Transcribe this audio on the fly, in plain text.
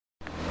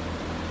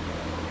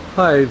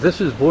Hi,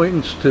 this is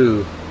Boynton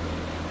Stew,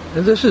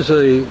 and this is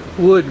a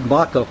wood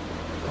mock-up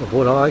of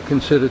what I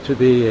consider to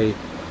be a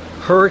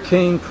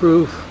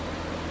hurricane-proof,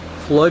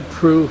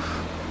 flood-proof,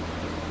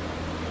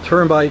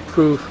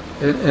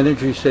 termite-proof, and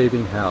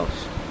energy-saving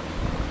house.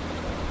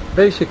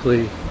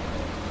 Basically,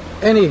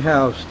 any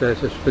house that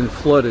has been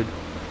flooded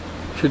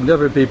should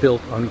never be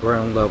built on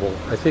ground level.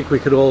 I think we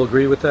could all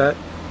agree with that.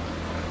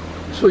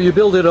 So you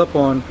build it up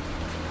on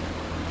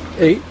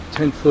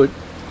 8-10-foot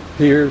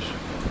piers,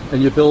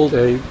 and you build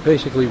a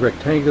basically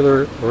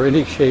rectangular or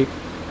any shaped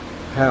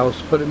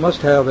house, but it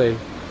must have a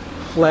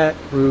flat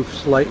roof,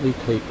 slightly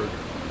tapered.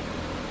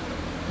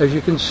 As you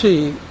can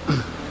see,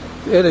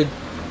 added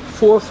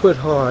 4-foot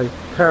high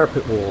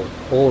parapet wall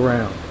all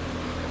around,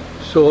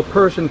 so a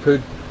person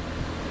could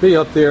be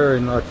up there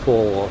and not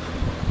fall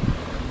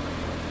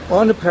off.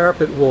 On the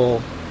parapet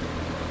wall,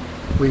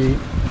 we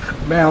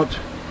mount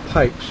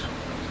pipes,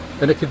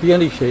 and it could be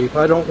any shape.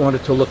 I don't want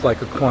it to look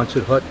like a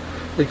Quonset hut.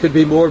 It could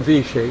be more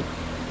V-shaped.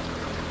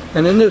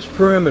 And in this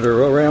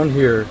perimeter around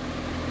here,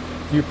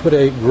 you put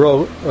a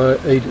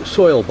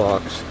soil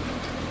box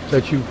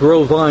that you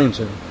grow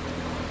vines in.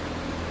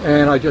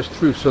 And I just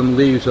threw some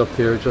leaves up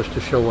there just to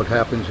show what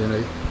happens in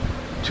a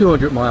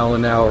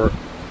 200-mile-an-hour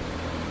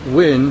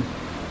wind,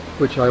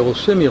 which I will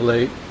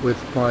simulate with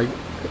my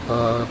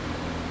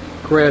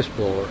grass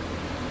blower.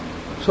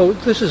 So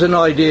this is an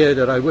idea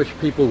that I wish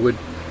people would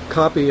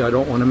copy. I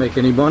don't want to make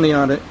any money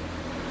on it.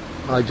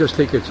 I just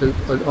think it's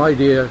an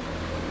idea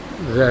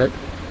that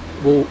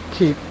will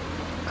keep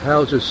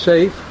houses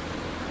safe,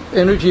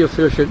 energy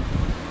efficient.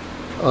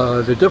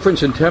 The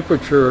difference in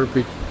temperature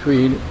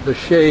between the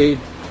shade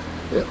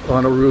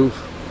on a roof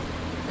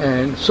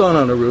and sun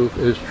on a roof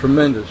is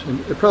tremendous. And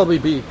it'd probably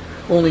be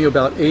only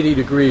about 80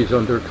 degrees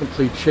under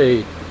complete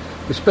shade,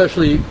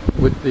 especially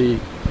with the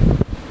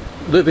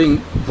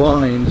living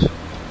vines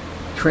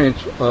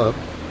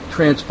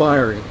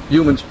transpiring.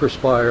 Humans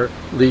perspire,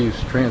 leaves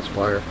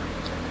transpire.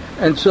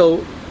 And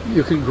so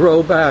you can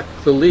grow back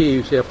the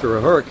leaves after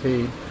a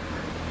hurricane,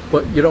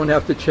 but you don't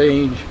have to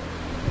change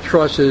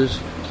trusses,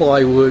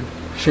 plywood,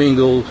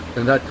 shingles,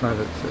 and that kind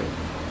of thing.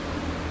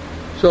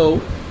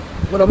 So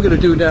what I'm going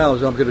to do now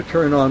is I'm going to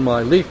turn on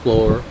my leaf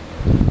blower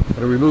and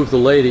remove the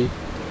lady.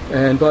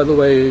 And by the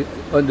way,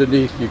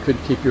 underneath you could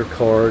keep your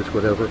cars,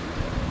 whatever.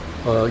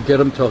 Get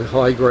them to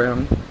high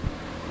ground.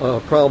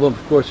 Problem,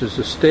 of course, is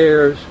the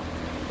stairs,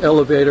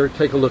 elevator.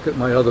 Take a look at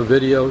my other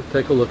video.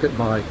 Take a look at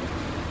my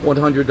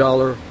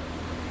 $100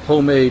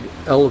 homemade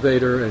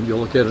elevator, and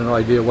you'll get an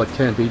idea what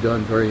can be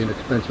done very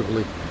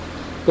inexpensively.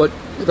 But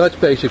that's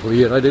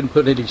basically it. I didn't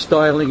put any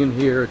styling in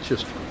here. It's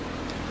just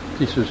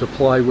pieces of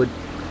plywood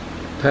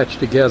patched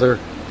together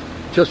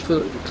just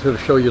to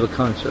show you the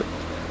concept.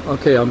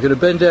 Okay, I'm going to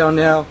bend down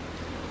now,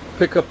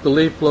 pick up the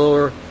leaf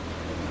blower,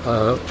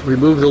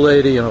 remove the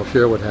lady, and I'll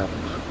share what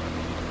happens.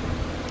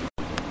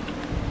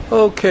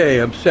 Okay,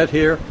 I'm set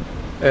here,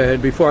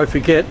 and before I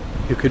forget,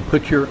 you could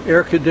put your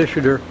air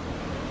conditioner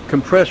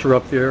compressor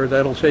up there.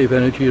 That'll save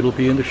energy. It'll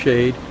be in the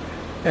shade,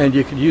 and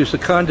you can use the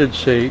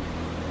condensate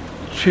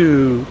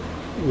to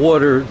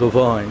water the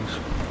vines.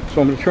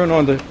 So I'm going to turn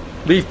on the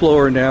leaf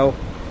blower now.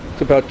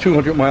 It's about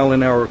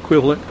 200-mile-an-hour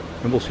equivalent,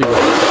 and we'll see what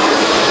happens.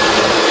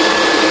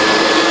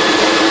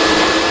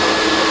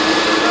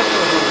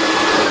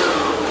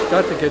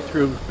 Got to get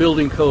through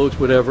building codes,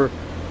 whatever.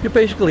 You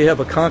basically have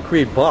a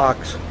concrete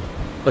box,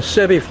 a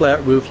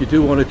semi-flat roof. You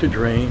do want it to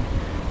drain.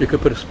 You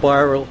could put a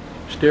spiral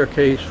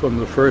staircase from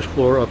the first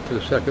floor up to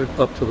the second,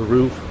 up to the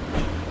roof.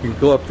 You can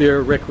go up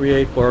there,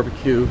 recreate,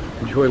 barbecue,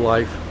 enjoy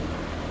life.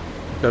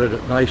 Got a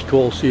nice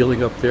tall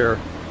ceiling up there.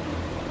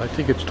 I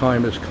think its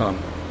time has come.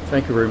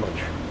 Thank you very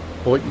much.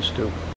 Boynton Stew.